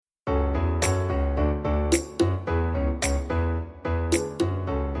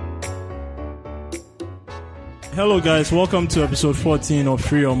Hello guys, welcome to episode 14 of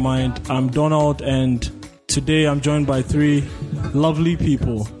Free Your Mind. I'm Donald and today I'm joined by three lovely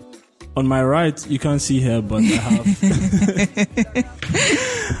people. On my right, you can't see her, but I have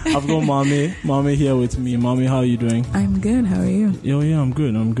I've got Mommy here with me. Mommy, how are you doing? I'm good, how are you? Yeah, I'm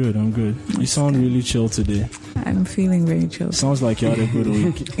good. You sound really chill today. I'm feeling very chill. Sounds like you had a good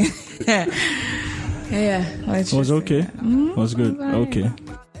week. Yeah. It was okay? It was good? Okay.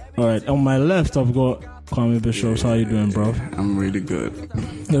 Alright, on my left, I've got Kwame Bishops. How you doing, bro? I'm really good.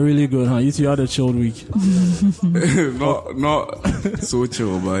 You're really good, huh? You had a chilled week. not so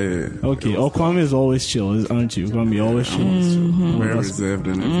chill, but yeah. Okay. Kwame is always chill, aren't you? Kwame always chill. Mm-hmm. Very reserved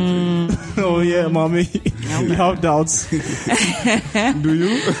and everything. Oh yeah, mommy. You have doubts. Do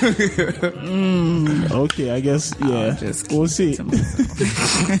you? Okay, I guess yeah. We'll see.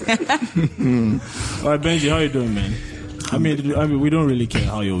 Alright, Benji, how you doing, man? I mean, we don't really care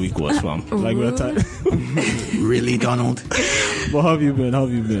how your week was, fam. Like we're tired. Really, Donald? But how have you been,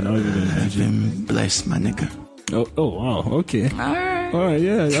 Benji? I've been blessed, my nigga. Oh wow, okay. Alright,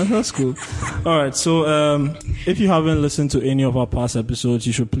 yeah, that's cool. Alright, so if you haven't listened to any of our past episodes,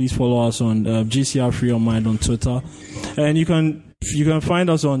 you should please follow us on GCR Free Your Mind on Twitter. And you can find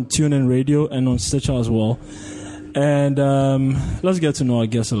us on TuneIn Radio and on Stitcher as well. And let's get to know our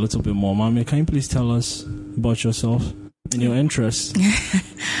guests a little bit more. Mommy, can you please tell us about yourself and your interests?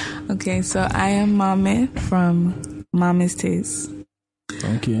 Okay, so I am Mommy from Mommy's Taste.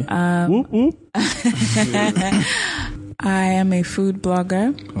 Okay. Whoop, whoop. I am a food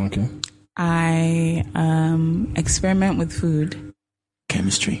blogger. Okay. I experiment with food.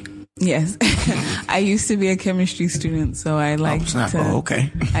 Chemistry. Yes. I used to be a chemistry student, so I like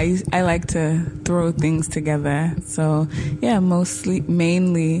okay. I like to throw things together. So yeah,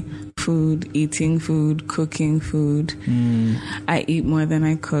 mainly food, eating food, cooking food. I eat more than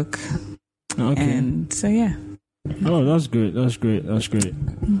I cook. Okay. And so yeah. Oh, that's great.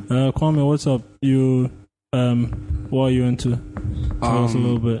 Kwame, what's up? You what are you into? Tell us a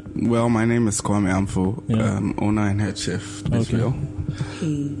little bit. Well, my name is Kwame Amfo, owner and head chef, Israel.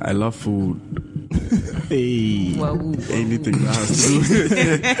 Hey. I love food. Hey. Anything that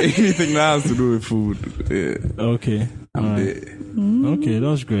has to do with food. Yeah. Okay. I'm there. Okay,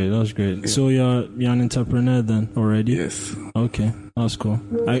 that's great. Yeah. So you're an entrepreneur then already? Yes. Okay, that's cool.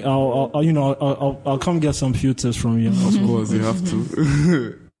 I'll come get some few tips from you. Of course, you have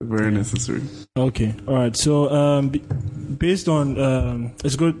to. Very necessary. Okay. All right. So, based on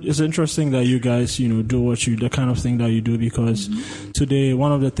it's good. It's interesting that you guys, do the kind of thing that you do, because today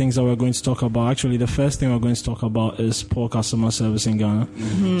one of the things that we're going to talk about, actually, the first thing we're going to talk about is poor customer service in Ghana.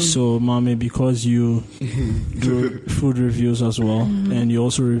 So, Mommy, because you do food reviews as well, and you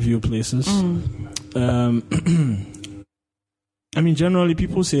also review places. I mean, generally,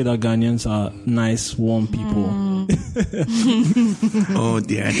 people say that Ghanaians are nice, warm people. Oh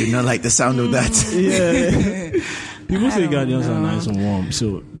dear, I did not like the sound of that. Yeah. People say Ghanaians are nice and warm.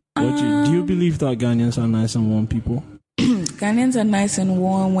 So, do you believe that Ghanaians are nice and warm people? Ghanaians are nice and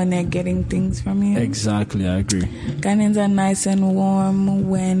warm when they're getting things from you. Exactly, I agree. Ghanaians are nice and warm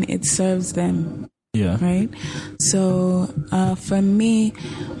when it serves them. Yeah. Right? So, for me,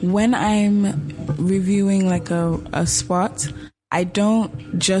 when I'm reviewing like a spot, I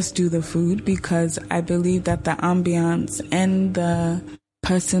don't just do the food, because I believe that the ambiance and the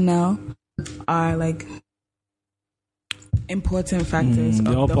personnel are like important factors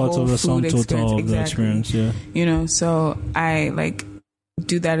of all the parts whole of the sum food total of the experience. Yeah. So I like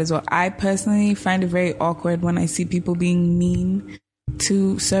do that as well. I personally find it very awkward when I see people being mean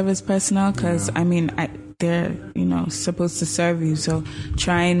to service personnel, because they're supposed to serve you, so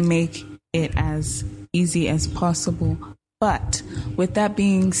try and make it as easy as possible. But with that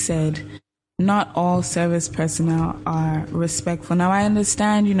being said, not all service personnel are respectful. Now, I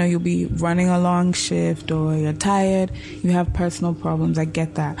understand, you'll be running a long shift or you're tired, you have personal problems, I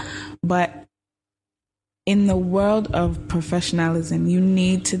get that. But in the world of professionalism, you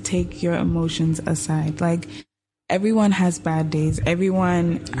need to take your emotions aside. Like, everyone has bad days,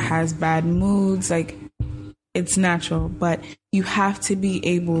 everyone has bad moods, like, it's natural, but you have to be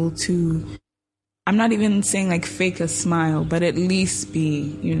able to, I'm not even saying like fake a smile, but at least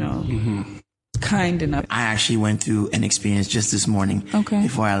be, kind enough. I actually went through an experience just this morning. Okay.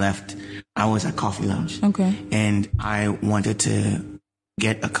 Before I left, I was at Coffee Lounge. Okay. And I wanted to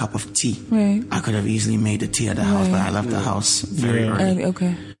get a cup of tea. Right. I could have easily made the tea at the house, but I left the house very early.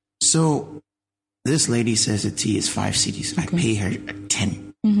 Okay. So this lady says the tea is 5 cedis. I pay her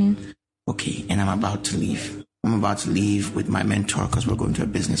 10. Okay. And I'm about to leave. I'm about to leave with my mentor because we're going to a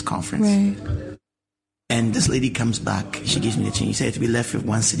business conference. Right. And this lady comes back. She gives me the change. She said to be left with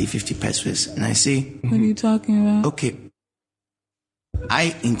 1 cedi 50 pesos. And I say, what are you talking about? Okay.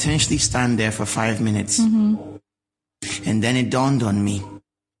 I intentionally stand there for 5 minutes. And then it dawned on me.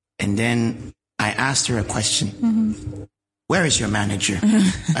 And then I asked her a question. Where is your manager?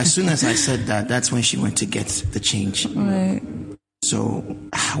 As soon as I said that, that's when she went to get the change. Right. So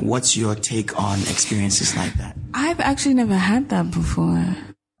what's your take on experiences like that? I've actually never had that before,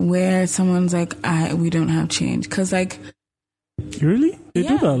 where someone's like, we don't have change. Because, like... Really? They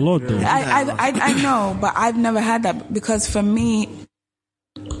do that a lot, though. I know, but I've never had that. Because for me...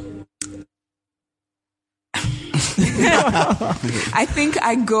 I think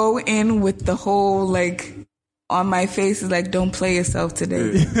I go in with the whole, like... on my face is like, don't play yourself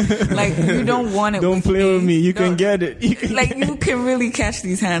today. Like, you don't want it. Don't play with me. You can get it. You can really catch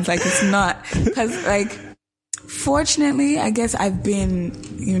these hands. Like, it's not, because, like, fortunately, I guess I've been,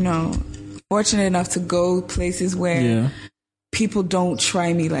 fortunate enough to go places where people don't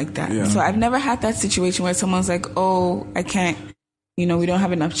try me like that. So I've never had that situation where someone's like, oh, I can't, we don't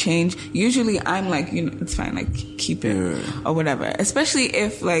have enough change. Usually I'm like, it's fine, like, keep it or whatever. Especially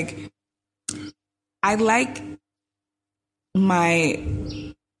if, like, I like my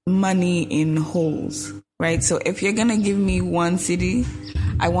money in wholes, right? So if you're gonna give me 1 cedi,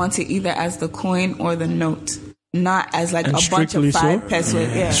 I want it either as the coin or the note, not as like a bunch of 5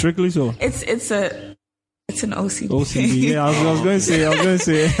 pesos. Yeah. Strictly so. It's an OCD. OCD. Yeah, I was going to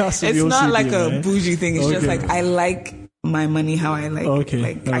say. It has to be it's OCD, not like man. a bougie thing. It's just like, I like my money how I like. Okay.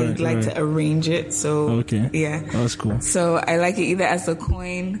 Like I like to arrange it. So yeah, that's cool. So I like it either as the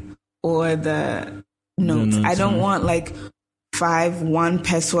coin or the notes. I don't want like 5 1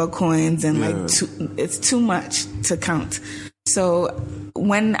 peso coins and like it's too much to count. So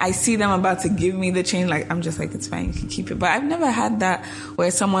when I see them about to give me the change, like, I'm just like, it's fine, you can keep it. But I've never had that where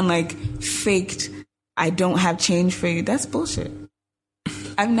someone like faked, I don't have change for you. That's bullshit.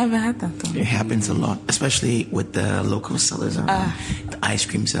 I've never had that though. It happens a lot, especially with the local sellers, the ice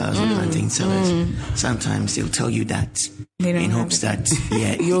cream sellers or plantain sellers. Sometimes they'll tell you that in hopes that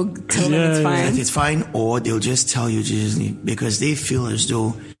you'll tell them it's fine. That it's fine, or they'll just tell you because they feel as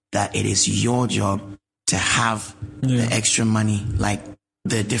though that it is your job to have the extra money, like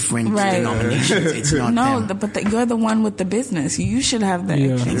the different denominations. It's not them. But you're the one with the business. You should have the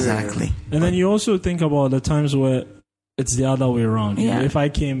extra. Exactly. And then you also think about the times where it's the other way around. If I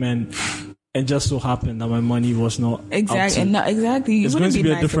came and just so happened that my money was not exactly, it's going to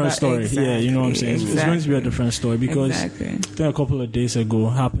be a different story. Exactly. You know what I'm saying? It's going to be a different story because I think a couple of days ago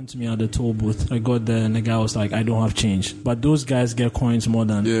happened to me at the toll booth. I got there and the guy was like, I don't have change, but those guys get coins more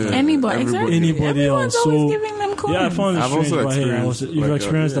than anybody else. So giving them coins. I found it strange. Also experienced you've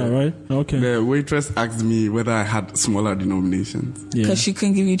experienced that, right? Okay. The waitress asked me whether I had smaller denominations because she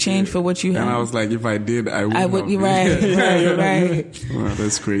couldn't give you change for what you had. And I was like, if I did, I would. Right. Wow,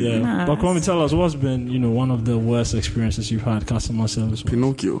 that's crazy. Yeah. But come and tell us what's been, one of the worst experiences you've had customer service.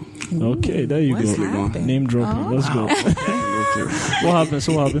 Pinocchio. Okay, there you go. Name dropping. Let's go. What happened?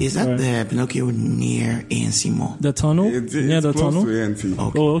 So what happened? Is that the Pinocchio near ANC Mall? The tunnel? Near the tunnel? To ANC.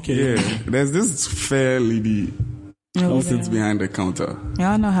 Okay. Oh, okay. Yeah. There's this fair lady who sits behind the counter.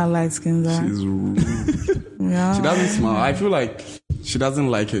 Y'all know how light skins are. She's rude. She doesn't smile. I feel like she doesn't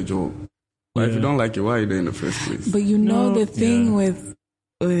like her job. But if you don't like it, why are you there in the first place? But the thing with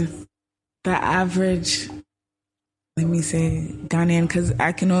the average, let me say, Ghanaian, because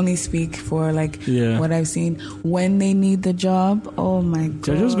I can only speak for what I've seen. When they need the job, oh my God.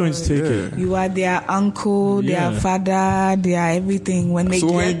 They're just going to take it. You are their uncle, their father, their everything. When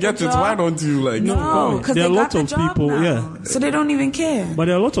you get it, why don't you No, because there are a lot of people, now. So they don't even care. But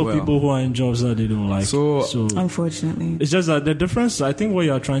there are a lot of people who are in jobs that they don't like. So unfortunately. It's just that the difference, I think what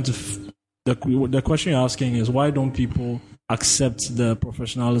you're trying to, the question you're asking is why don't people accept the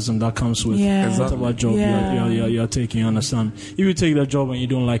professionalism that comes with whatever job you're taking, you understand? If you take the job and you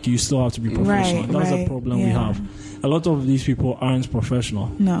don't like it, you still have to be professional. That's the problem we have. A lot of these people aren't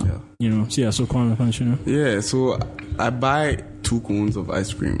professional. No. So continue. Yeah, so I buy 2 cones of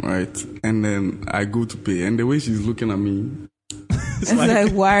ice cream, right? And then I go to pay. And the way she's looking at me, it's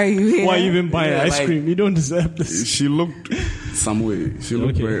like, why are you here? Why even buy ice cream? You don't deserve this. She looked some way. She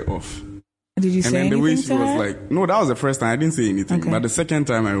looked very off. Did you say anything? And then the way she to her? was like, no, that was the first time. I didn't say anything. Okay. But the second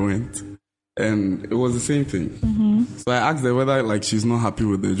time I went, and it was the same thing. Mm-hmm. So I asked her whether she's not happy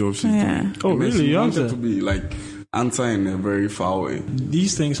with the job she's doing. Oh, really? She wanted to be answer in a very foul way.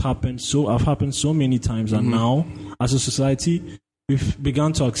 These things happen. Have happened so many times, and now as a society, we've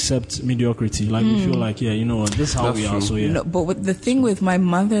begun to accept mediocrity. We feel like, this is how we are. So No, but the thing with my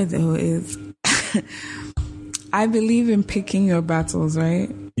mother though is, I believe in picking your battles, right?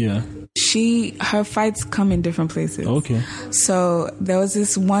 Yeah. her fights come in different places. Okay. So there was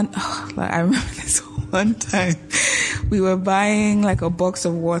this one, I remember this one time we were buying like a box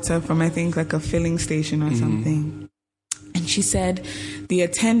of water from, I think, like a filling station or something. And she said the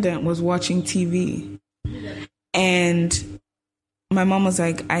attendant was watching TV. And my mom was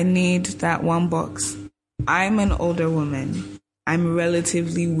like, I need that one box. I'm an older woman. I'm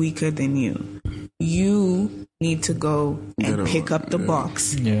relatively weaker than you. You need to go and pick up the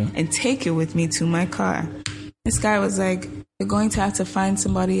box and take it with me to my car. This guy was like, you're going to have to find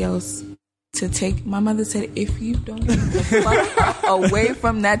somebody else to take. My mother said, if you don't get the fuck away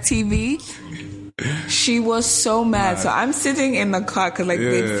from that TV. She was so mad. So I'm sitting in the car because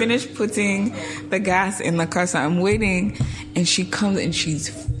they finished putting the gas in the car. So I'm waiting and she comes and she's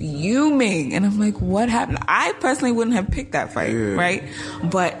fuming. And I'm like, what happened? I personally wouldn't have picked that fight, right?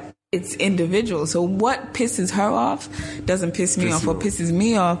 But it's individual. So what pisses her off doesn't piss me off. What pisses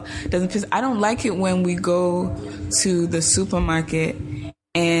me off doesn't piss. I don't like it when we go to the supermarket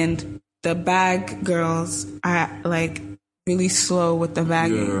and the bag girls are like really slow with the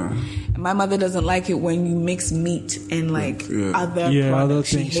bagging. And my mother doesn't like it when you mix meat and like other products.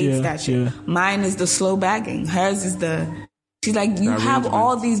 She hates that shit. Mine is the slow bagging. Hers is she's like, you have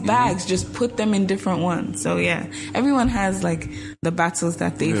all these bags, just put them in different ones. So yeah, everyone has like the battles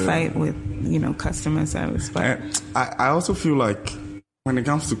that they fight with, customer service. But I also feel like when it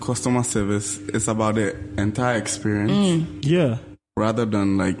comes to customer service, it's about the entire experience. Yeah. Rather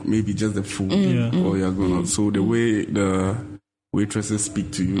than like maybe just the food or you're gonna. So the way the waitresses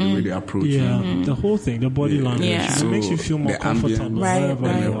speak to you, the way they approach you. The whole thing, the body language. Yeah. So it makes you feel more comfortable.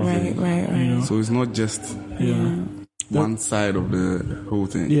 Right. So it's not just one side of the whole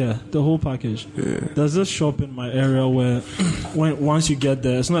thing. Yeah, the whole package. Yeah. There's this shop in my area where once you get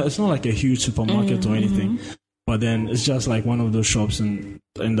there, it's not like a huge supermarket or anything, but then it's just like one of those shops in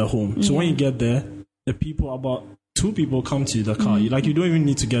the home. So when you get there, the people about 2 people come to the car. You don't even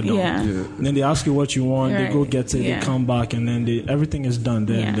need to get down. And then they ask you what you want. They go get it. They come back, and then everything is done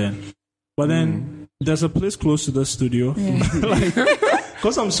there and then. But then there's a place close to the studio.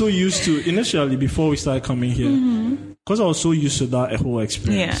 Because I'm so used to initially before we started coming here. Because I was so used to that whole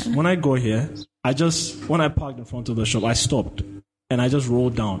experience. When I go here, when I parked in front of the shop, I stopped. And I just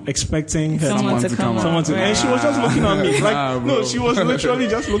rolled down, expecting someone to come. And she was just looking at me like, no, she was literally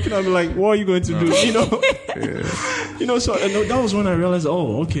just looking at me like, what are you going to do? So that was when I realized,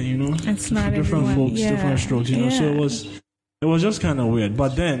 it's not different everyone. folks, different strokes, So it was just kind of weird.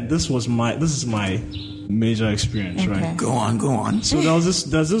 But then this is my major experience, right? Go on. So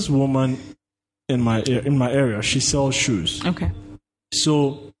there's this woman in my area. She sells shoes. Okay.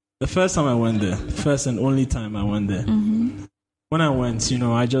 So the first time I went there, first and only time I went there. When I went,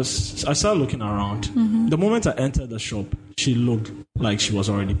 I started looking around. The moment I entered the shop, she looked like she was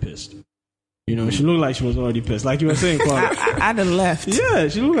already pissed. She looked like she was already pissed. Like you were saying, I'd have left. Yeah,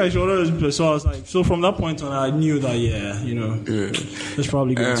 she looked like she was already pissed. So I was like, from that point on, I knew that, it's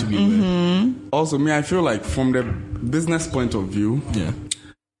probably going to be weird. Also, I feel like from the business point of view,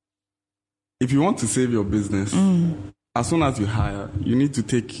 if you want to save your business, as soon as you hire, you need to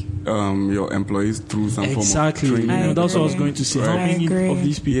take your employees through some form of training. That's what I was going to say. How many of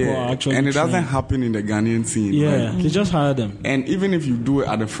these people are actually and it doesn't trained? happen in the Ghanaian scene. Yeah, they just hire them. And even if you do it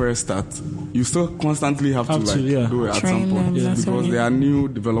at the first start, you still constantly have to do it at some point. Because there are new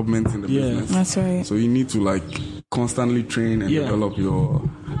developments in the business. That's right. So you need to constantly train and develop your...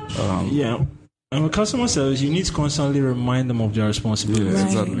 And with customer service, you need to constantly remind them of their responsibilities. Yeah,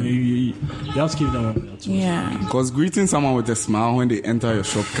 exactly. You have to keep them on that. Yeah. Because greeting someone with a smile when they enter your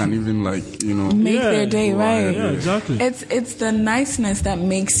shop can even make their day, right? Yeah, exactly. It's the niceness that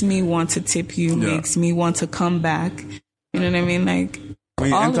makes me want to tip you, makes me want to come back. You know what I mean? Like when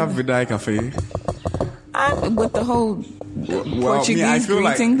you enter Vidai Cafe, with the whole Portuguese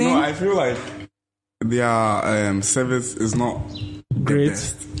greeting thing. No, I feel like their service is not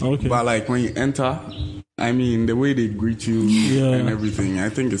great. Okay. But when you enter, the way they greet you and everything, I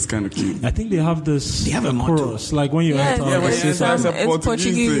think it's kind of cute. I think they have this chorus, like when you enter. It's a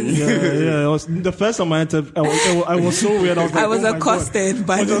Portuguese thing. The first time I entered, I was so weird. I was accosted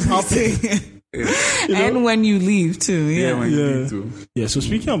by this thing. And when you leave too. When you leave too. Yeah, so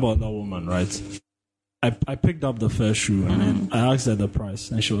speaking about that woman, right? I picked up the first shoe and then I asked her the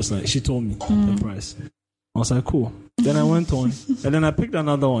price, and she told me the price. I was like, cool. Then I went on, and then I picked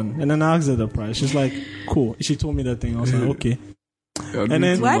another one, and then I asked her the price. She's like, cool. She told me that thing. I was like, okay. And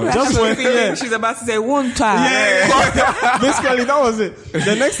then Why do I just have a when feeling she's about to say one time? yeah, basically that was it.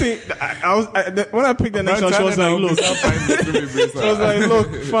 The next thing when I picked the next one, she was like, look, she was like,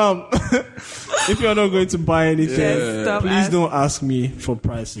 look, fam, if you're not going to buy anything, please don't ask me for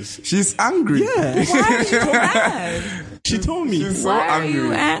prices. She's angry. Yeah. Why are you mad? She told me. She's so Why are angry.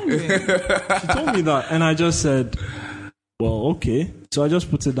 you angry? She told me that, and I just said, well, okay. So I just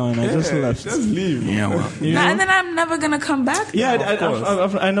put it down and I just left. Just leave. Yeah, well. You know? And then I'm never gonna come back. Yeah,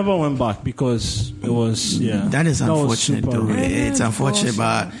 I never went back because it was, That is unfortunate, super though. rude. It's unfortunate,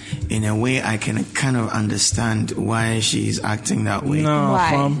 but in a way, I can kind of understand why she's acting that way. Nah, Why?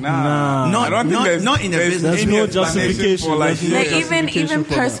 fam. Nah. Nah. I don't think there's- not in a there's business. There's any no explanation justification. for, like, There's no Like justification even for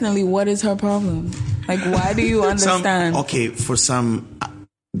that. personally, what is her problem? Like, why do you understand? For some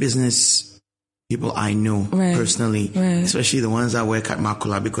business people I know personally, especially the ones that work at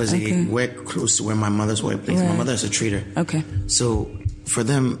Makula, because they work close to where my mother's workplace. My mother is a trader. Okay. So for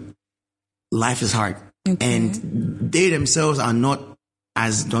them, life is hard. And they themselves are not,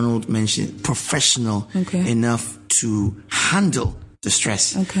 as Donald mentioned, professional enough to handle the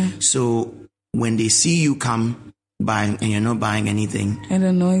stress. Okay. So when they see you come buying and you're not buying anything, It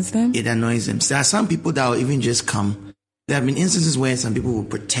annoys them. it annoys them. So there are some people that will even just come. There have been instances where some people will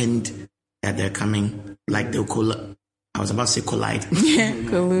pretend that they're coming, like they'll collide. I was about to say collide.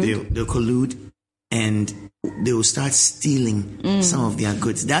 Collude. They'll collude and they will start stealing some of their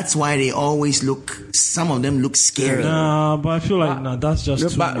goods. That's why they always some of them look scary. Nah, but I feel like that's just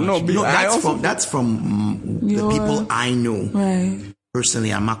too but much. no, No, I also that's from the people I know Right.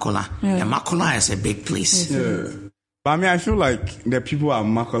 personally at Makula. And Makula is a big place. Yeah. But I mean, I feel like the people at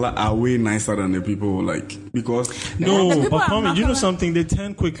Makula are way nicer than the people because The No, people but at Kwame, you know Makala- something? They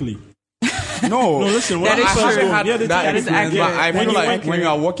turn quickly. no, Listen, That when is I first true. go, yeah, they that turn is quickly. accurate. But I When feel you like work when in- you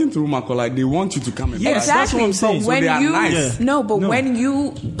are walking through Makula, they want you to come and buy. Yes, that's what I'm Exactly. saying. But when they are you nice. Yeah. no, but No. when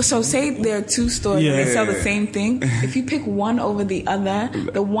you say there are two stores and they sell the Yeah. same thing, if you pick one over the other,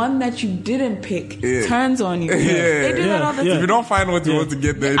 the one that you didn't pick turns on you. Yeah. They do that all the Yeah. If time. you don't find what you want to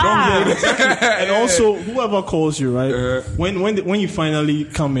get there, you Ah. don't get it. And also, whoever calls you, right? When you finally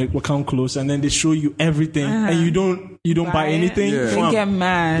come close, and then they show you everything, and you don't buy Buy it. anything, Yeah. They fam, get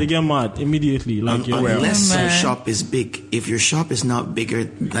mad. They get mad immediately. Like, Unless your Man. shop is big. If your shop is not bigger,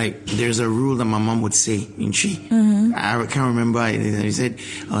 like there's a rule that my mom would say in Chi. I can't remember. He said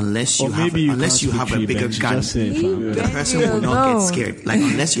unless you or have maybe unless you can't have speak a Chi, bigger then gun, just say it, fam. the person will not get scared. Like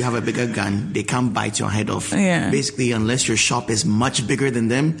unless you have a bigger gun, they can't bite your head off. Yeah. Basically, unless your shop is much bigger than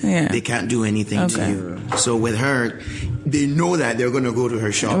them, they can't do anything to Okay. you. So with her, they know that they're going to go to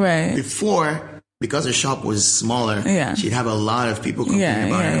her shop. Right. Before, because her shop was smaller, she'd have a lot of people complaining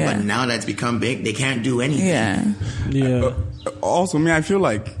about her. But now that it's become big, they can't do anything. Yeah. Also, I feel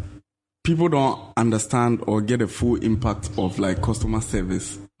like people don't understand or get a full impact of like customer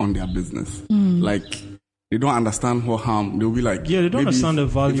service on their business. Like they don't understand how harm. They'll be like, Yeah, they don't maybe understand the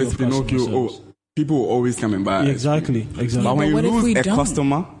value if it's of customer Pinocchio, service. people will always come and buy. Yeah, it. exactly. But when what you if lose we a don't?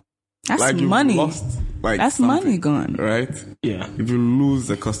 customer, That's like you've money. lost, like That's something, money gone. right? Yeah. If you lose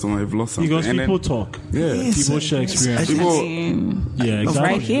a customer, you've lost something. Because And people then, talk. yeah, People share experience. people. Yeah, exactly.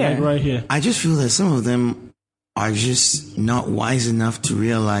 Right here. Like right here. I just feel that some of them are just not wise enough to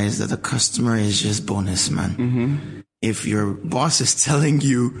realize that the customer is just bonus, man. If your boss is telling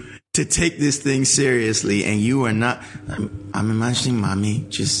you to take this thing seriously and you are not, I'm imagining mommy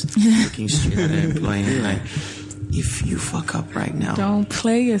just looking straight at her employee and like, if you fuck up right now, Don't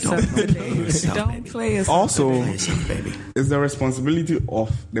play yourself. Don't play yourself, Don't baby. play yourself. Also, Play yourself, baby. it's the responsibility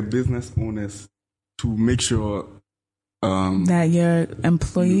of the business owners to make sure That your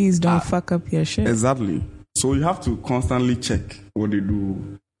employees don't fuck up your shit. exactly. So you have to constantly check what they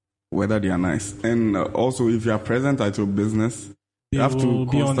do, whether they are nice, and also if you are present at your business, you They have to will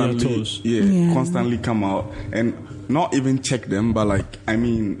be on their constantly, toes. Yeah. constantly come out and not even check them, but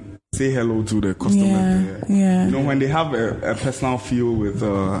say hello to the customers. Yeah. You know, when they have a personal feel with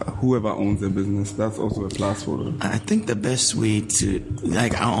whoever owns the business, that's also a plus for them. I think the best way to,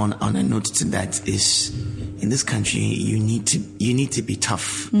 like, on a note to that is, in this country, you need to be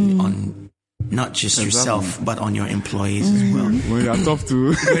tough on not just yourself, but on your employees as well. When you are tough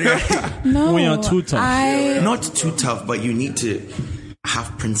to No. When you're too tough. Not too tough, but you need to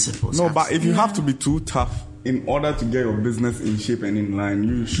have principles. no, but if you have to be too tough in order to get your business in shape and in line,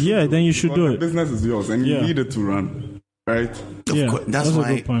 you should. Yeah, then you should because do the it. business is yours and you Yeah. need it to run, right? Yeah, That's that's a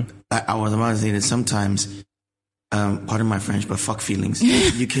why good point. I was about to say that sometimes, pardon my French, but fuck feelings.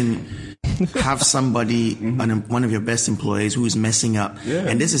 You can have somebody, one of your best employees, who's messing up. Yeah.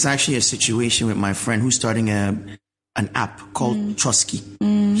 And this is actually a situation with my friend who's starting an app called Trusky.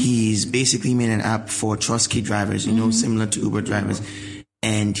 He's basically made an app for Trustkey drivers, similar to Uber drivers.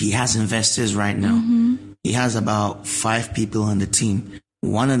 And he has investors right now. He has about 5 people on the team.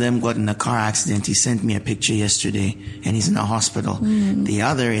 One of them got in a car accident. He sent me a picture yesterday, and he's in a hospital. The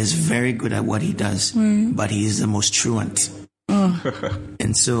other is very good at what he does, but he's the most truant.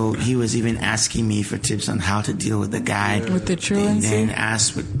 And so he was even asking me for tips on how to deal with the guy. With the truancy? And then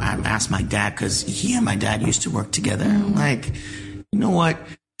I asked my dad, because he and my dad used to work together. I'm like, you know what?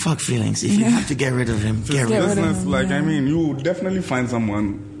 Fuck feelings. If you have to get rid of him, get rid of him. Business, like, I mean, you will definitely find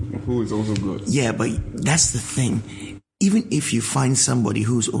someone who is also good. Yeah, but that's the thing. Even if you find somebody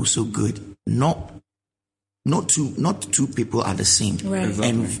who's also good, not two people are the same. Right. Exactly.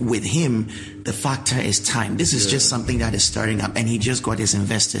 And with him, the factor is time. This is just something that is starting up, and he just got his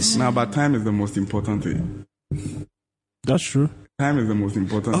investors. Now, but time is the most important thing. That's true. Time is the most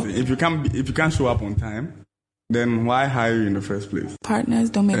important thing. If you can't show up on time, then why hire you in the first place? Partners,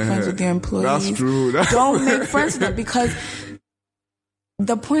 don't make friends with your employees. That's true. Don't make friends with them, because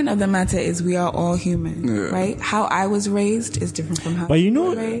the point of the matter is we are all human, right? How I was raised is different from how But you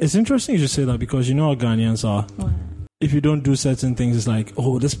were raised. it's interesting you should say that, because you know how Ghanaians are. What? If you don't do certain things, it's like,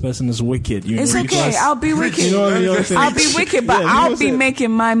 oh, this person is wicked. It's okay. because- I'll be wicked. You know what I'm saying? I'll be wicked, but Yeah, I'll be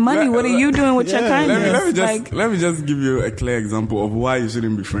making my money. What are you doing with your kindness? Let me just give you a clear example of why you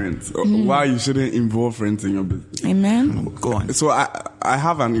shouldn't be friends, or why you shouldn't involve friends in your business. Amen. Go on. So I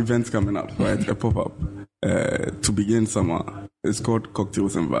have an event coming up, right? A pop-up to begin summer. It's called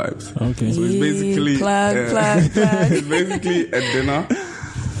Cocktails and Vibes. Okay. So it's basically plug. it's basically a dinner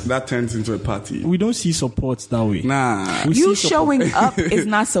that turns into a party. We don't see support that way. Nah. We You see showing up is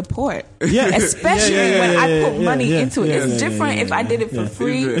not support. Yeah. Especially when I put money into it. It's yeah, different if I did it for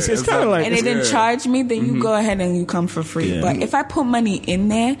free. It's kind of like And they didn't charge me, then you go ahead and you come for free. Yeah. But if I put money in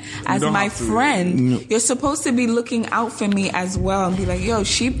there as don't my have to. friend, you're supposed to be looking out for me as well and be like, yo,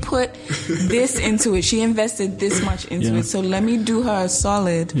 she put this into it. She invested this much into it. So let me do her a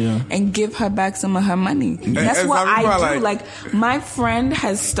solid and give her back some of her money. That's what some people I are do. Like, my friend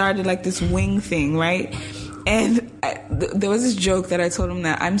has started like this wing thing, right? And there was this joke that I told him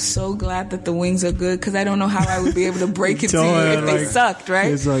that I'm so glad that the wings are good, because I don't know how I would be able to break it to you if they sucked, right?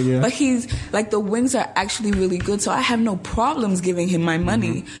 It's like, But he's like, the wings are actually really good, so I have no problems giving him my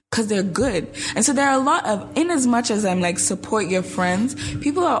money because they're good. And so there are a lot of, in as much as I'm like, support your friends,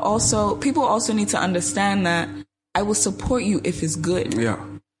 people also need to understand that I will support you if it's good. Yeah.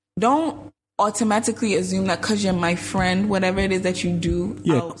 Don't automatically assume that because you're my friend, whatever it is that you do.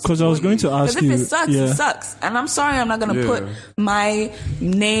 Yeah, because I was going to ask you. Because if it sucks, it sucks. And I'm sorry, I'm not going to put my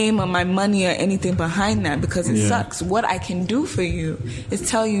name or my money or anything behind that, because it sucks. What I can do for you is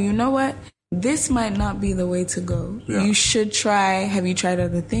tell you, you know what? This might not be the way to go. Yeah. You should try. Have you tried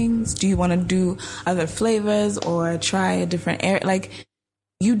other things? Do you want to do other flavors or try a different area? Like,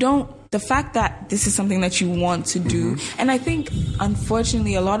 the fact that this is something that you want to do. And I think,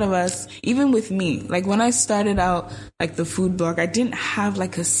 unfortunately, a lot of us, even with me, like when I started out, like the food blog, I didn't have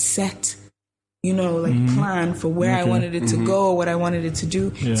like a set, plan for where I wanted it to go or what I wanted it to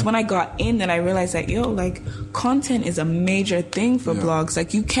do. Yeah. So when I got in, then I realized that, content is a major thing for blogs.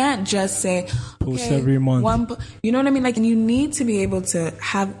 Like, you can't just say, post every month. You know what I mean? Like, and you need to be able to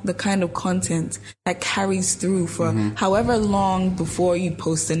have the kind of content that carries through for however long before you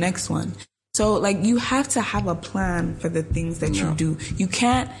post the next one. So, like, you have to have a plan for the things that you do. You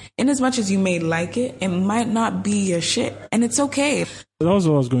can't, in as much as you may like it, it might not be your shit. And it's okay. That was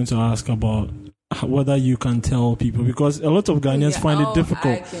what I was going to ask about, whether you can tell people, because a lot of Ghanaians find it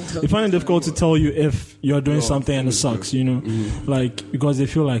difficult. They find it difficult to tell you if you're doing something and it sucks, like, because they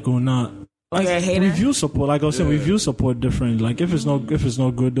feel like, oh, nah. Like, you're a hater? we view support, like I was saying, we view support differently. Like, if it's not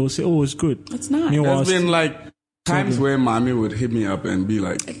good, they'll say, oh, it's good. It's not. There's been like times where mommy would hit me up and be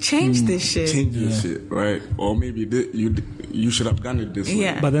like, change this shit. Change this shit, right? Or maybe you should have done it this way.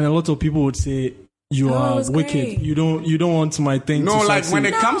 Yeah. But then a lot of people would say, you are it's wicked. great. You don't want my thing to like succeed. when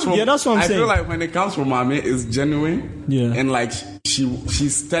it comes from, that's what I'm saying. I feel like when it comes from mommy, it's genuine. Yeah. And like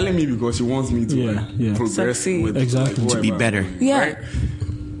she's telling me because she wants me to progress succeed. with Exactly. like, To be better. Yeah. Right?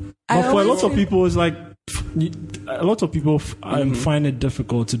 But for a lot of people, it's like, a lot of people find it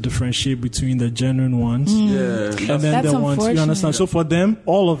difficult to differentiate between the genuine ones and then That's the ones, you understand? unfortunate. So for them,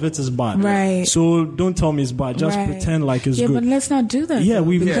 all of it is bad. Right. So don't tell me it's bad. Just pretend like it's good. good. But let's not do that. Yeah,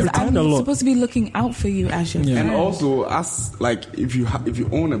 we because pretend I'm a lot. supposed to be looking out for you as your friend. And also, as like if you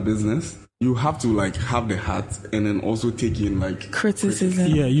own a business, you have to like have the heart and then also take in like criticism.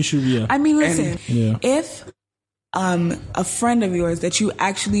 Yeah, you should. Yeah. I mean, listen, Yeah. if a friend of yours that you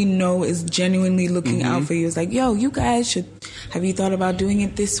actually know is genuinely looking out for you. It's like, yo, you guys have you thought about doing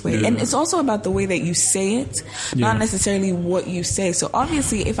it this way? And it's also about the way that you say it, not necessarily what you say. So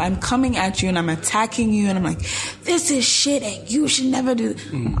obviously, if I'm coming at you and I'm attacking you and I'm like, this is shit and you should never do this,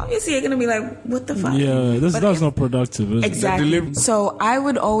 obviously you're going to be like, what the fuck? Yeah, that's not productive, is exactly. it? So I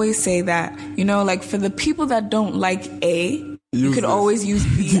would always say that, like for the people that don't like A, you could always use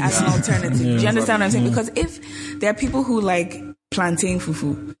B as an alternative. Do you understand what I'm saying? Because if there are people who like plantain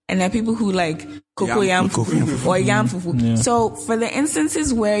fufu and there are people who like cocoyam fufu or yam fufu. So for the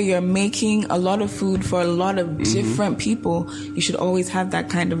instances where you're making a lot of food for a lot of different people, you should always have that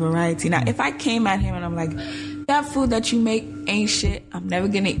kind of variety. Now, if I came at him and I'm like, that food that you make ain't shit, I'm never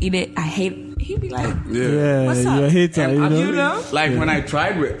gonna eat it, I hate it, he'd be like, what's up? You're a hater, you know? Like when I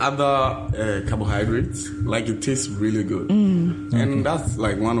tried with other carbohydrates, like it tastes really good. And that's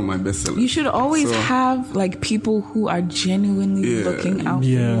like one of my best sellers. You should always have like people who are genuinely looking out for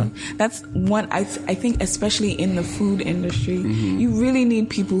you. That's one, I think, especially in the food industry, you really need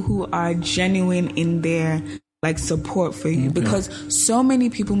people who are genuine in their like support for you, because so many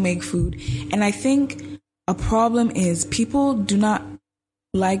people make food. And I think a problem is people do not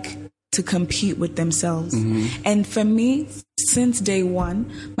like to compete with themselves. And for me, since day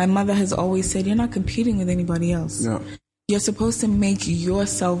one, my mother has always said, you're not competing with anybody else. You're supposed to make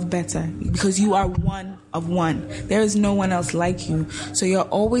yourself better because you are one of one. There is no one else like you. So you're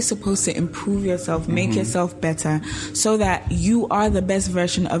always supposed to improve yourself, make yourself better so that you are the best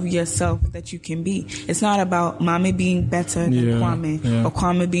version of yourself that you can be. It's not about Mame being better than Kwame or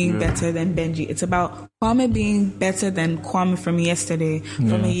Kwame being better than Benji. It's about Kwame being better than Kwame from yesterday,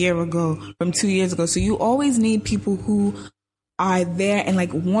 from a year ago, from 2 years ago. So you always need people who are there and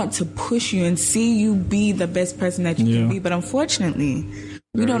like want to push you and see you be the best person that you can be. But unfortunately,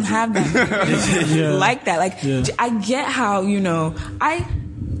 we don't have that like that. Like I get how, I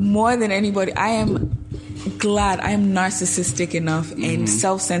more than anybody, I am glad I am narcissistic enough and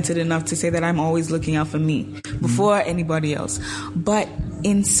self-centered enough to say that I'm always looking out for me before anybody else. But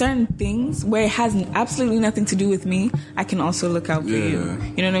in certain things where it has absolutely nothing to do with me, I can also look out for you.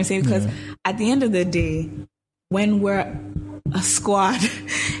 You know what I'm saying? Because at the end of the day, when we're a squad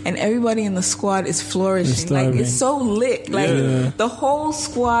and everybody in the squad is flourishing, like it's so lit, like the whole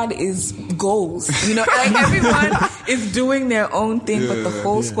squad is goals, like everyone is doing their own thing, but the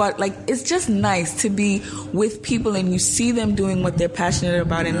whole squad, like it's just nice to be with people and you see them doing what they're passionate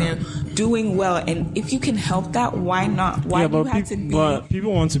about and they're doing well, and if you can help that, why not? Why do you have to be? But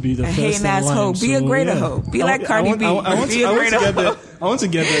people want to be the a hating ass hoe. Be a greater hoe. Be like Cardi B. Be a greater hoe. I want to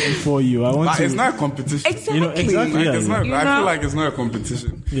get there before you. It's not a competition. Exactly. Exactly. I feel like it's not a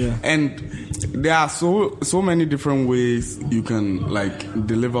competition. And there are so many different ways you can like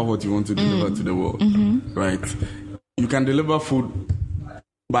deliver what you want to deliver to the world. Right? You can deliver food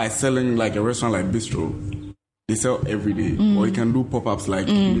by selling like a restaurant like Bistro. They sell every day. Or you can do pop-ups like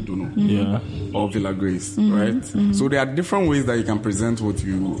Miduno or Villa Grace, right? So there are different ways that you can present what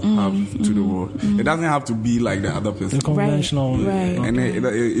you have to the world. It doesn't have to be like the other person. The conventional. Right. And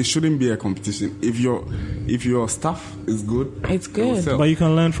it shouldn't be a competition. If your stuff is good, it's good. But you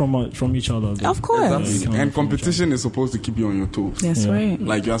can learn from each other. Though. Of course. And competition is supposed to keep you on your toes. That's right.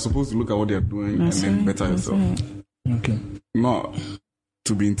 Like you are supposed to look at what they're doing and then better yourself. Right. Okay. Not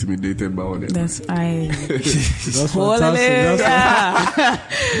to be intimidated by what they're That's fantastic.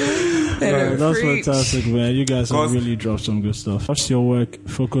 That's fantastic, man. You guys have really dropped some good stuff. Trust your work.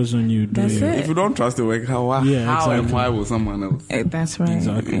 Focus on you. That's it. If you don't trust your work, how and why will someone else? That's right.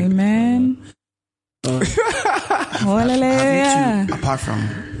 Exactly. Amen. Apart from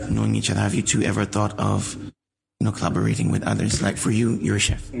knowing each other, have you two ever thought of collaborating with others? Like for you, you're a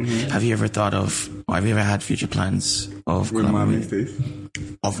chef. Have you ever thought of, or have you ever had future plans of with collaborating? Mommy's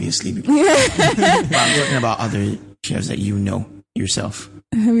Obviously. But I'm talking about other chefs that you know yourself.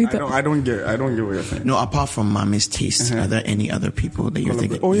 I don't get what you're saying. No, apart from Mommy's Taste, are there any other people that you're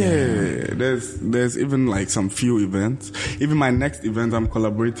thinking? Oh yeah. There's even like some few events. Even my next event, I'm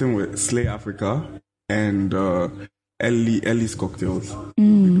collaborating with Slay Africa and Ellie's Cocktails.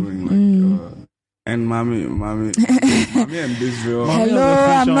 We're doing and Mommy and Bisville. Hello,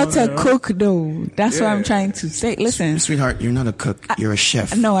 I'm not a cook though. That's what I'm trying to say. Listen, sweetheart, you're not a cook. You're a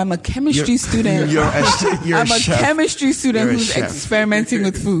chef. No, I'm a chemistry student. I'm a chemistry student who's experimenting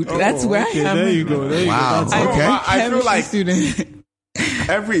with food. That's where I am. There you go. Wow. Okay. I feel like student.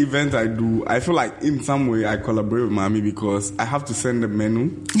 Every event I do, I feel like in some way I collaborate with Mommy because I have to send the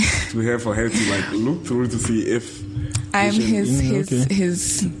menu to her for her to like look through to see if I'm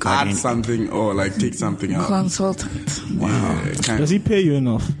his add something or like take something out. Consultant. Wow. Does he pay you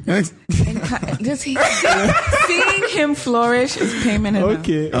enough? Incredible. just seeing him flourish is payment enough.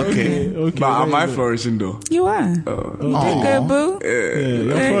 Okay. But am I flourishing though? You are. Good, boo.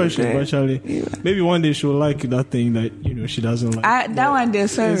 You're flourishing, actually. Maybe one day she'll like that thing that she doesn't like. That one day,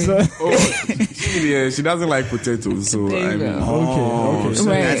 sorry. She doesn't like potatoes, so there you go. Okay. So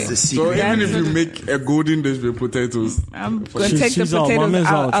that's the secret. So even if you make a golden dish with potatoes, I'm gonna take the potatoes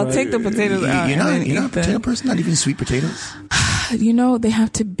out. I'll take the potatoes out. You're not a potato person? Not even sweet potatoes? They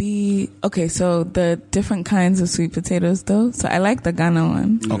have to be okay. So the different kinds of sweet potatoes, though. So I like the Ghana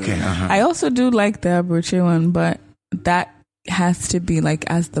one. Okay. I also do like the Abuche one, but that has to be like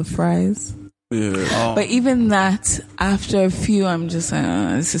as the fries. Yeah. Oh. But even that, after a few, I'm just like,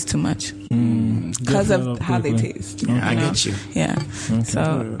 this is too much because of how they taste. Yeah, I get you. Yeah. Okay.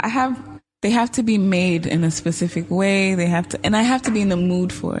 So they have to be made in a specific way. And I have to be in the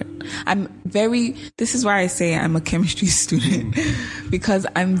mood for it. This is why I say I'm a chemistry student because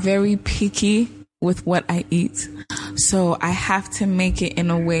I'm very picky with what I eat. So I have to make it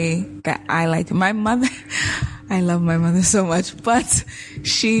in a way that I like. My mother, I love my mother so much, but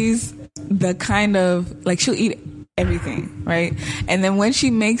she's the kind of, like, she'll eat everything, right? And then when she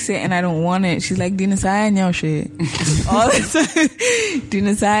makes it and I don't want it, she's like, Dina saya nyoshe. All the time.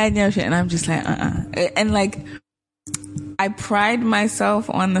 Dina saya nyoshe. And I'm just like, And like, I pride myself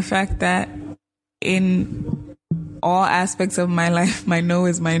on the fact that in all aspects of my life, my no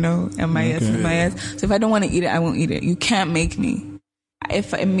is my no and my yes is my yes. So if I don't want to eat it, I won't eat it. You can't make me.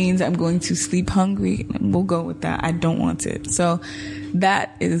 If it means I'm going to sleep hungry, we'll go with that. I don't want it. So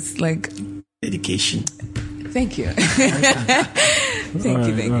that is like dedication. Thank you. Thank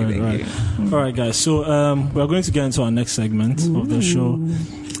you. All right, guys. So we're going to get into our next segment of the show.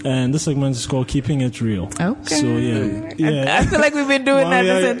 And this segment is called Keeping It Real. Okay. So, yeah. I feel like we've been doing that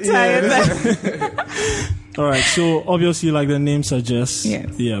this entire time. All right. So, obviously, like the name suggests, yes.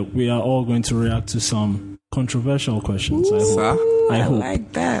 We are all going to react to some controversial questions. I hope.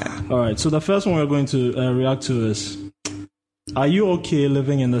 Like that. All right. So, the first one we're going to react to is, are you okay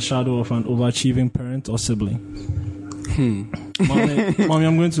living in the shadow of an overachieving parent or sibling? Mommy,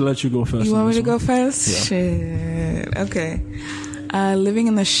 I'm going to let you go first. You want me to go first? Yeah. Shit. Okay. Living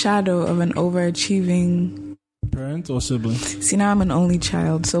in the shadow of an overachieving parent or sibling? See, now I'm an only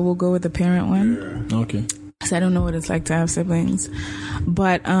child, so we'll go with the parent one. Okay. Because I don't know what it's like to have siblings.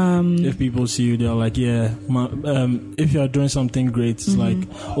 But if people see you, they're like, if you're doing something great, it's like,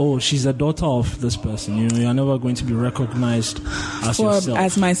 oh, she's the daughter of this person. You're never going to be recognized as yourself.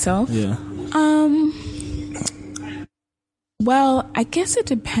 As myself? Yeah. Well, I guess it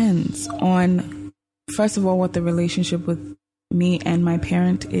depends on, first of all, what the relationship with me and my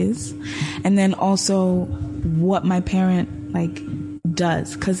parent is, and then also what my parent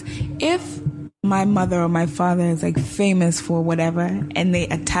does. Because if my mother or my father is famous for whatever and they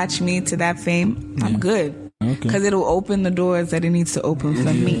attach me to that fame, I'm good. Because it'll open the doors that it needs to open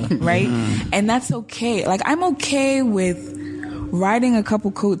for me, right? And that's okay. I'm okay with riding a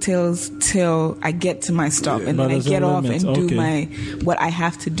couple coattails till I get to my stop and then I get off and do what I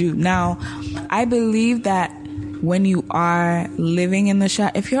have to do. Now, I believe that when you are living in the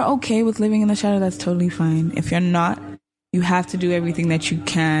shadow, if you're okay with living in the shadow, that's totally fine. If you're not, you have to do everything that you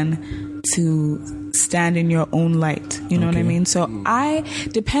can to stand in your own light. You know what I mean? So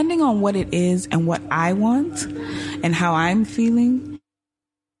depending on what it is and what I want and how I'm feeling,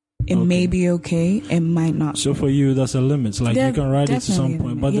 it may be okay, it might not. So for you, that's a limit. You can ride it to some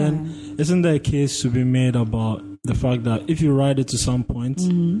point. But then, isn't there a case to be made about the fact that if you ride it to some point,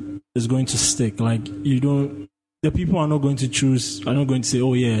 it's going to stick? The people are not going to say,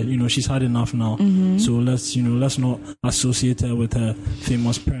 oh yeah, she's had enough now. So let's not associate her with her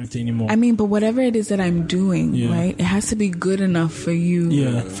famous parent anymore. I mean, but whatever it is that I'm doing, right? It has to be good enough for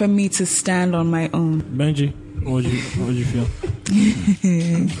you, for me to stand on my own. Benji, what do you feel?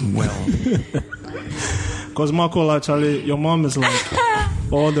 Well, because Marco, actually, your mom is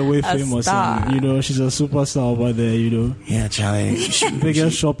all the way famous, and she's a superstar over there. Yeah, Charlie,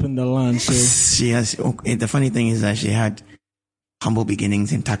 biggest shop in the land. So she has. The funny thing is that she had humble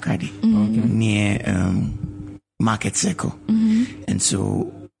beginnings in Takrady, near Market Circle, and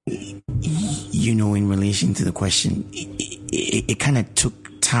so in relation to the question, it kind of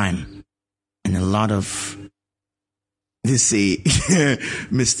took time and a lot of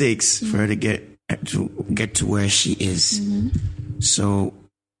mistakes for her to get to where she is. So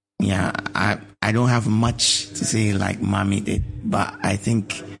yeah, I don't have much to say like mommy did, but I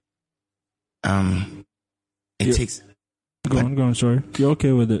think it takes. Go on. Sorry, you're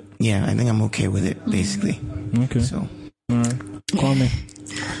okay with it? Yeah, I think I'm okay with it, basically. Okay. So, all right, call me.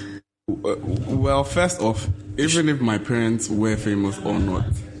 Well, first off, even if my parents were famous or not,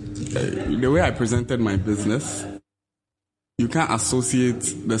 the way I presented my business, you can't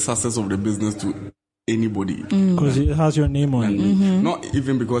associate the success of the business to anybody. Because it has your name on it. Not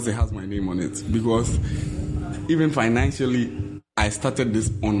even because it has my name on it. Because even financially, I started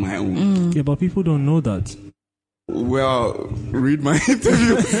this on my own. Yeah, but people don't know that. Well, read my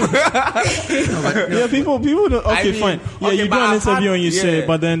interview. Yeah, people don't. Okay, fine. Yeah, you do an interview and you say,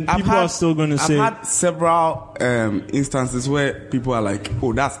 but then people are still going to say. I've had several instances where people are like,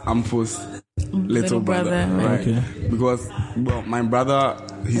 "Oh, that's Amfo's little brother," right? Okay. Because my brother,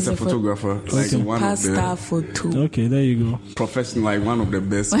 he's a photographer, like one of the photo. Okay, there you go. professional, like one of the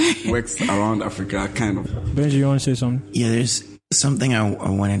best works around Africa, kind of. Benji, you want to say something? Yeah, there's something I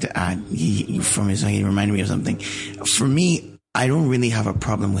wanted to add. From his song, he reminded me of something. For me, I don't really have a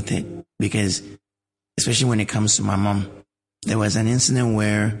problem with it because, especially when it comes to my mom, there was an incident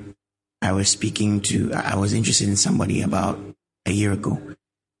where I was interested in somebody about a year ago,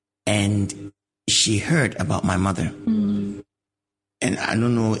 and she heard about my mother. And I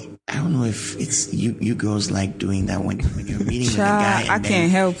don't know if it's you girls like doing that when you're meeting with a guy. I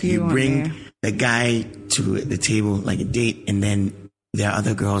can't help you. You bring the guy to the table like a date, and then there are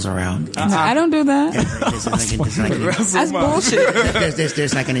other girls around. No, I don't do that. That's bullshit.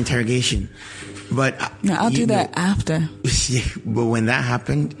 There's like an interrogation, but No, I'll do that after. Yeah, but when that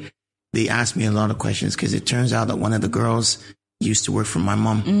happened, they asked me a lot of questions because it turns out that one of the girls used to work for my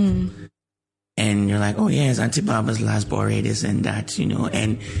mom. And you're like, oh yes, Auntie Baba's last bore, this and that,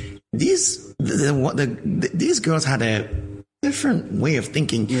 And these these girls had a different way of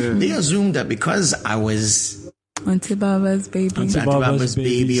thinking. They assumed that because I was Auntie Baba's baby, Auntie Baba's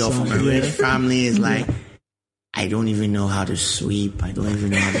baby, or from a rich family, is like, I don't even know how to sweep. I don't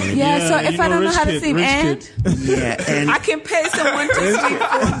even know how to live. So if I don't know how to sweep, and I can pay someone to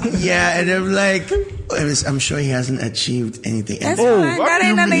sweep. Yeah, and I'm like, I'm sure he hasn't achieved anything. That's fine. That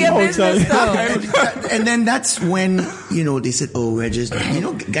ain't none of your business, though. And then that's when, they said, oh, we're just,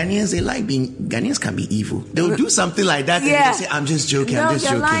 Ghanaians, Ghanaians can be evil. They'll do something like that. And they say, I'm just joking. No, I'm just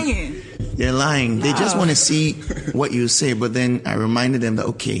joking. Lying. They're lying. They just want to see what you say. But then I reminded them that,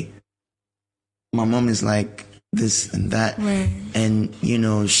 okay, my mom is like this and that. Right. And,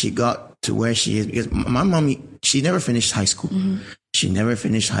 she got to where she is because my mom, she never finished high school. She never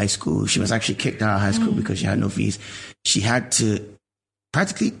finished high school. She was actually kicked out of high school because she had no fees. She had to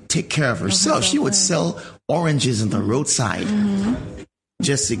practically take care of herself. She would sell oranges on the roadside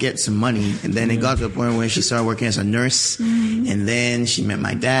just to get some money. And then it got to a point where she started working as a nurse. And then she met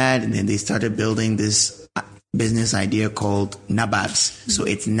my dad. And then they started building this business idea called Nababs. So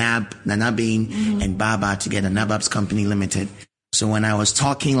it's Nab, Nana Bean, and Baba together, Nababs Company Limited. So when I was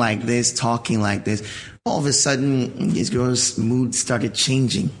talking like this, all of a sudden, this girl's mood started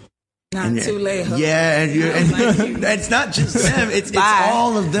changing. Not too late. Huh? Yeah, and it's not just them. It's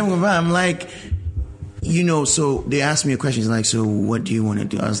all of them. I'm like, so they asked me a question. It's like, so what do you want to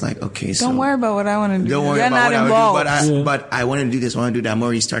do? I was like, okay, so. Don't worry about what I want to do. Don't worry You're about not what involved. I would do. But I want to do this. I want to do that. I'm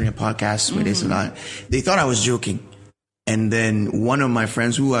already starting a podcast with this and that. They thought I was joking. And then one of my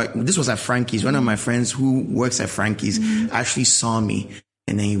friends this was at Frankie's. One of my friends who works at Frankie's actually saw me.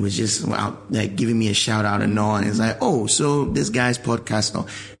 And then he was just out, like, giving me a shout out and all. And it's like, oh, so this guy's podcast. No.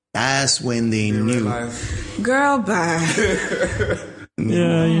 That's when they knew. Girl, bye.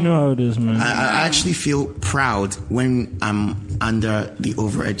 Yeah, you know how it is, man. I actually feel proud when I'm under the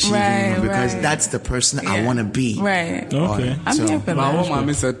overachieving because that's the person I want to be. Right. Okay. I'm here for that. What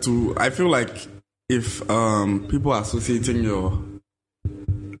Mami said too, I feel like if people are associating your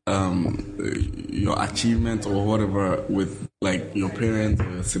achievement or whatever with like your parents or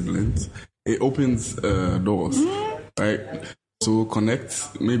your siblings, it opens doors, right? So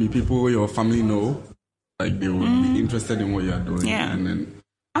connect maybe people your family know, like they would be interested in what you're doing. Yeah. And then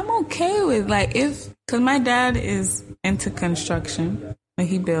I'm okay with because my dad is into construction, like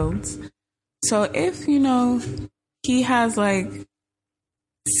he builds. So if, he has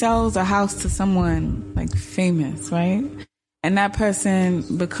sells a house to someone like famous, right? And that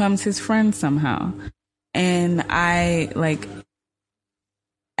person becomes his friend somehow. And I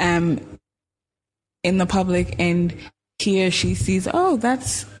am in the public and he or she sees, oh,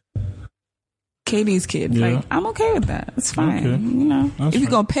 that's Katie's kid. Yeah. I'm okay with that. It's fine. Okay. That's if you're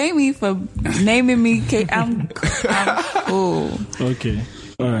going to pay me for naming me Kate, I'm cool. Okay.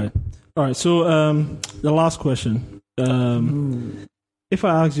 All right. So, the last question. If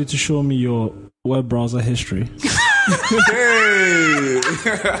I ask you to show me your web browser history. hey!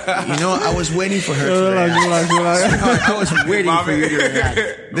 I was waiting for her to react. I was waiting for you to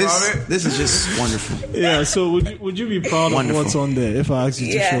react. This is just wonderful. Yeah, so would you be proud of what's on there if I ask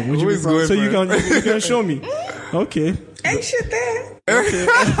you to show me? Would you be proud? So you can show me. Okay. Ain't shit there.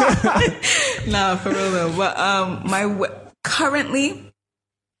 Nah, for real though. But currently,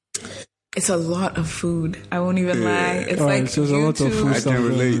 it's a lot of food. I won't even lie. It's like so there's a lot of food. I can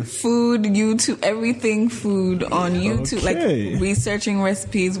relate. Food, YouTube, everything food on YouTube, like researching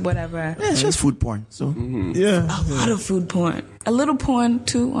recipes, whatever. Yeah, it's just food porn. So a lot of food porn. A little porn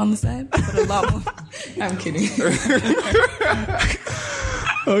too on the side, but a lot more. I'm kidding.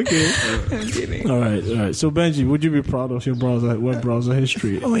 Okay. I'm kidding. All right. So Benji, would you be proud of your web browser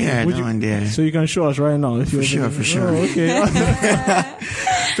history? Oh yeah, So you can show us right now if you're for sure. Oh, okay.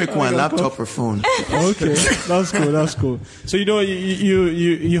 Pick one, laptop or phone. Okay, that's cool. So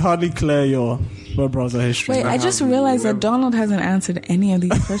you hardly clear your web browser history. Wait, I just realized that Donald hasn't answered any of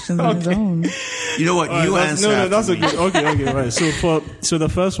these questions on his own. You know what? You answer. No, that's okay. Okay, right. So the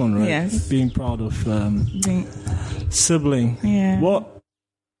first one, right? Yes. Being proud of sibling. Yeah. Well,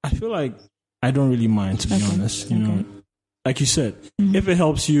 I feel like I don't really mind, to be honest. You know, like you said, if it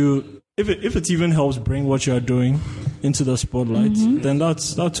helps you, if it even helps bring what you are doing into the spotlight, then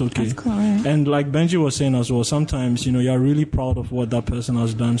that's okay. That's cool, right? And like Benji was saying as well, sometimes you're really proud of what that person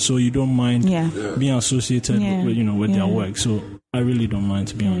has done, so you don't mind being associated with their work. So I really don't mind,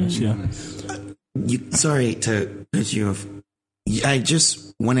 to be honest. Yeah. Sorry to cut you off. I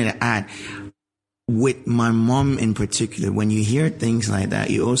just wanted to add. With my mom in particular, when you hear things like that,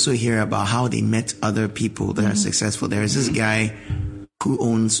 you also hear about how they met other people that are successful. There is this guy who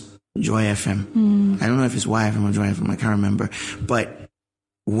owns Joy FM. I don't know if it's YFM or Joy FM, I can't remember. But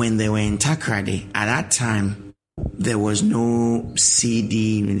when they were in Takrady, at that time, there was no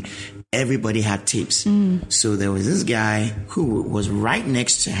CD. Everybody had tapes. So there was this guy who was right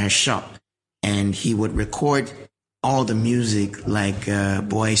next to her shop, and he would record all the music like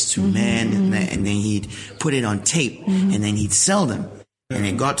Boys to Men, and then he'd put it on tape, and then he'd sell them. And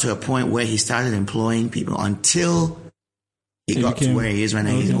it got to a point where he started employing people until he got to where he is right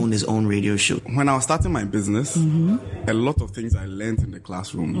now. He owned his own radio show. When I was starting my business, a lot of things I learned in the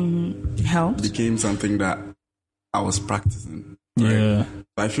classroom became something that I was practicing. Right? Yeah.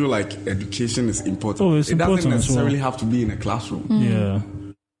 I feel like education is important. Oh, it's important. It doesn't necessarily have to be in a classroom. Yeah.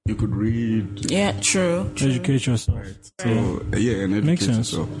 You could read. Yeah, true. Educate yourself. Right. So, and educate makes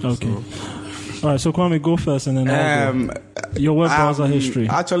sense. yourself. Okay. All right, so Kwame, go first and then I'll go. Your web browser history.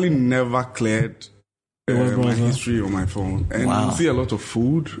 I actually never cleared my history on my phone. And you will see a lot of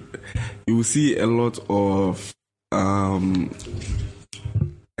food. You will see a lot of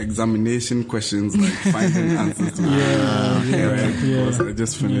examination questions, like finding answers to because I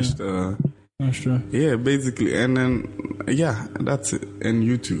just finished... That's true. Yeah, basically. And then, that's it. And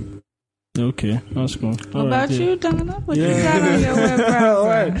YouTube. Okay, that's cool. What about you, Donna? What you got on your web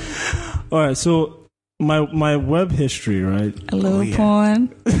browser? All right, so my web history, right? A little porn.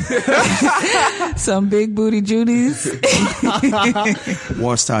 Some big booty Judies.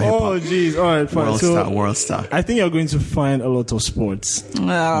 World Star Hip Hop. Oh, jeez. All right, fine. World Star. I think you're going to find a lot of sports. Boring.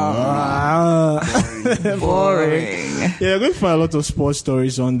 Yeah, you're going to find a lot of sports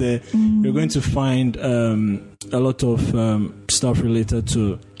stories on there. You're going to find a lot of stuff related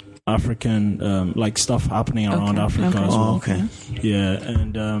to African, like stuff happening around Africa as well. Okay. Yeah,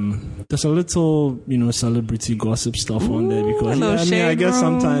 and there's a little, celebrity gossip stuff on there because I guess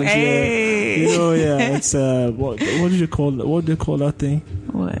sometimes, it's what did you call that? What do you call that thing?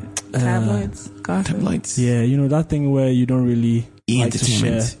 What? Tabloids? Gossip? Tabloids. Yeah, that thing where you don't really like to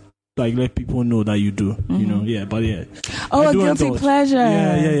share. Like let people know that you do, but yeah. Oh, a guilty pleasure.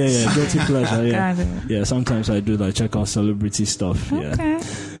 Yeah. Guilty pleasure. Yeah, Got it. Yeah. Sometimes I do like check out celebrity stuff. Okay. Yeah,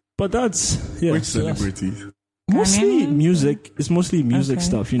 but that's which celebrities? Mostly music. It's mostly music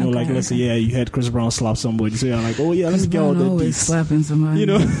stuff. Like let's say you heard Chris Brown slap somebody, so you're like, oh yeah, let's get all the beats. Slapping somebody.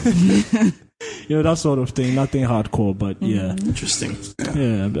 That sort of thing. Nothing hardcore, but yeah. Interesting.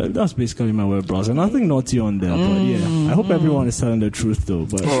 Yeah, but that's basically my web browser. Nothing naughty on there, but yeah. I hope everyone is telling the truth though.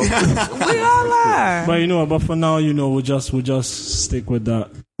 But we all are. But for now, we'll just stick with that.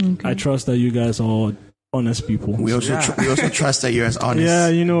 Okay. I trust that you guys are all honest people. We also trust that you're as honest. Yeah,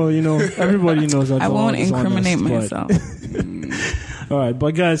 everybody knows that. I won't incriminate honest, myself. All right,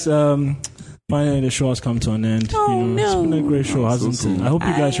 but guys, finally the show has come to an end. It's been a great show, hasn't it? I hope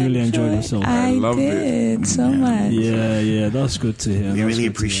you guys really enjoyed yourself. I loved it so much. Yeah, that's good to hear. We really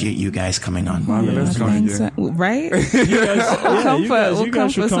appreciate you guys coming on. Let's come again. Right? We'll come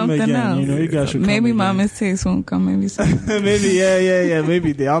for something again. Else. You guys should maybe come Mama's taste won't come. Maybe maybe yeah.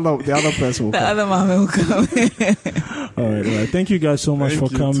 Maybe the other person will come. The other mama will come. All right. Thank you guys so much for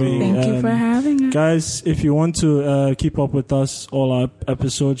coming. Thank you for having us, guys. If you want to keep up with us, all our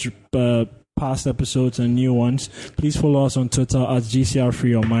episodes. Past episodes and new ones, please follow us on Twitter at GCR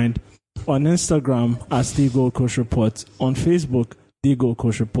Free Your Mind. on Instagram as The Gold Coast Report, on Facebook, The Gold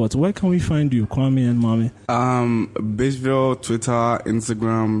Coast Report. Where can we find you, Kwame and Mame? Bishville, Twitter,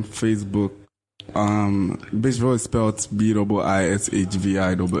 Instagram, Facebook. Bishville is spelled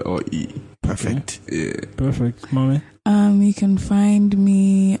BIISHVILLE. Perfect. Yeah. Perfect. Mame? You can find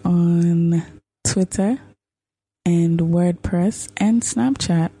me on Twitter and WordPress and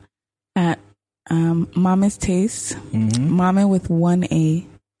Snapchat at Mama's Taste. Mama with 1 A.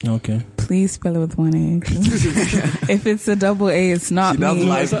 Okay. Please spell it with 1 A. If it's a double A, it's not she me.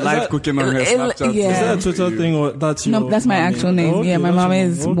 Does live cooking on her Snapchat. Yeah. Is that a Twitter thing or that's your? No, that's my actual name. Okay, yeah, my mama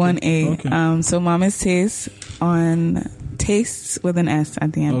is okay. 1 A. Okay. So Mama's Taste on Tastes with an S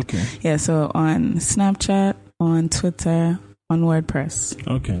at the end. Okay. Yeah, so on Snapchat, on Twitter, on WordPress.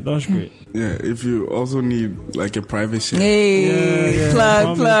 Okay, that's great. Yeah, if you also need like a private chef. Hey,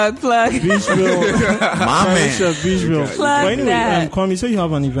 plug. Beachville. Beachville. Plug but anyway, that. Kwame, so you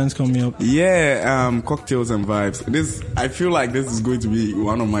have an event coming up. Yeah, Cocktails and Vibes. I feel like this is going to be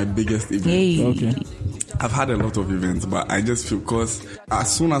one of my biggest events. Hey. Okay. I've had a lot of events, but I just feel because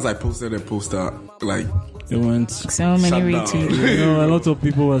as soon as I posted a poster, like It went so many shut down. retweets. a lot of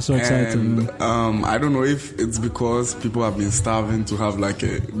people were so excited. And, I don't know if it's because people have been starving to have like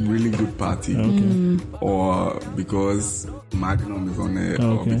a really good party, or because Magnum is on it,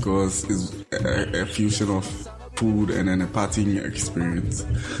 or because it's a fusion of food and then a partying experience.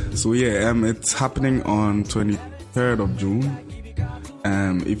 So yeah, it's happening on 23rd of June.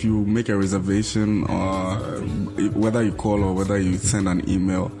 If you make a reservation, or whether you call or whether you send an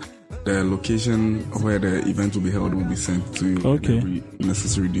email, the location where the event will be held will be sent to you. Okay. Every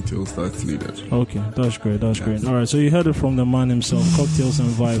necessary details that's needed. Okay, that's great. All right, so you heard it from the man himself. Cocktails and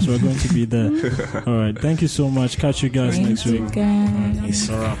Vibes. We're going to be there. All right, thank you so much. Catch you guys next week. Guys.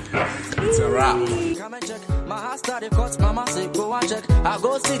 It's a wrap. Come and check. My heart started cuts, mama say go and check. I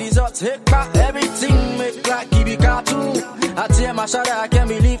go see results, hit back, everything make like Kibi cartoon. I tear my shadow, I can't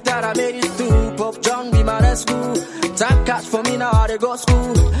believe that I made it through. Pop John be my rescue. Time catch for me now, I go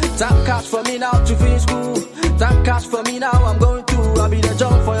school. Time catch for me now to finish school. Time catch for me now, I'm going through. I'll be the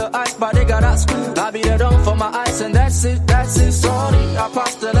jump for your eyes, but they got at school. I'll be the dump for my eyes, and that's it, sorry. I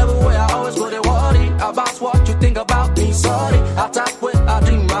passed the level where I always go to worry about what you think about me, sorry. I talk with I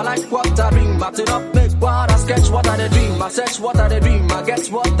dream, I like what I dream. I turn up, make what I sketch, what I dream. I search what I dream, I get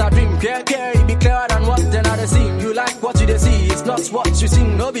what I dream. Care, it be clearer than what then I seem. You like what you see, it's not what you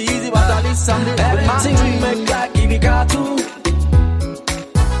sing. No be easy, but at least I'm everything make like Kibi cartoon.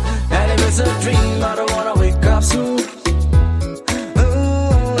 And if it's a dream, I don't wanna wake up soon.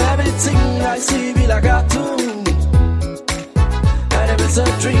 Everything I see be like a cartoon. And if it's a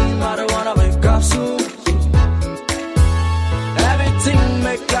dream, I don't wanna wake up soon. Everything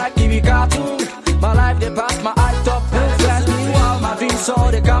make like Kibi cartoon. My life they pass my eye top, flash me while my dreams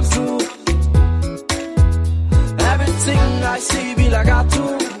all they come true. Everything I see be like a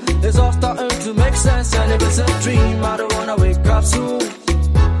cartoon. It's all starting to make sense, and if it's a dream, I don't wanna wake up soon.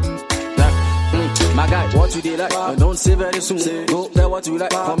 My guy, what you did like, but don't say very soon. Go there what you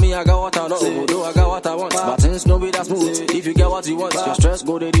like. For me, I got what I know. Though I got what I want, but things no be that smooth. If you get what you want, your stress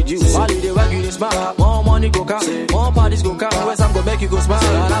go they reduce. While you dey work, you dey smile. More money go count, more parties go count. Where's I'm gonna make you go smile?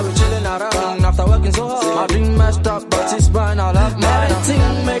 And I be chilling around after working so hard. My dream messed up, but it's fine. I love mine.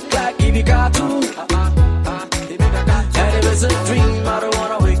 Everything make like Kibi cartoon. And if it's a dream, I don't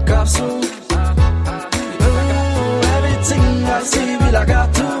wanna wake up soon. Everything I see be like a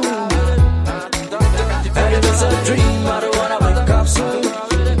cartoon. And if it's a dream, I don't wanna wake up soon.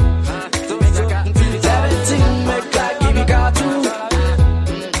 Everything make like Kibi cartoon.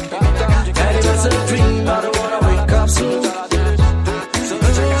 And if it's a dream, I don't wanna wake up soon.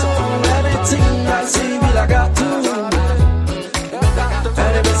 Everything I see be like a cartoon.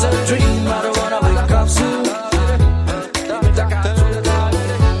 And if it's a dream, I don't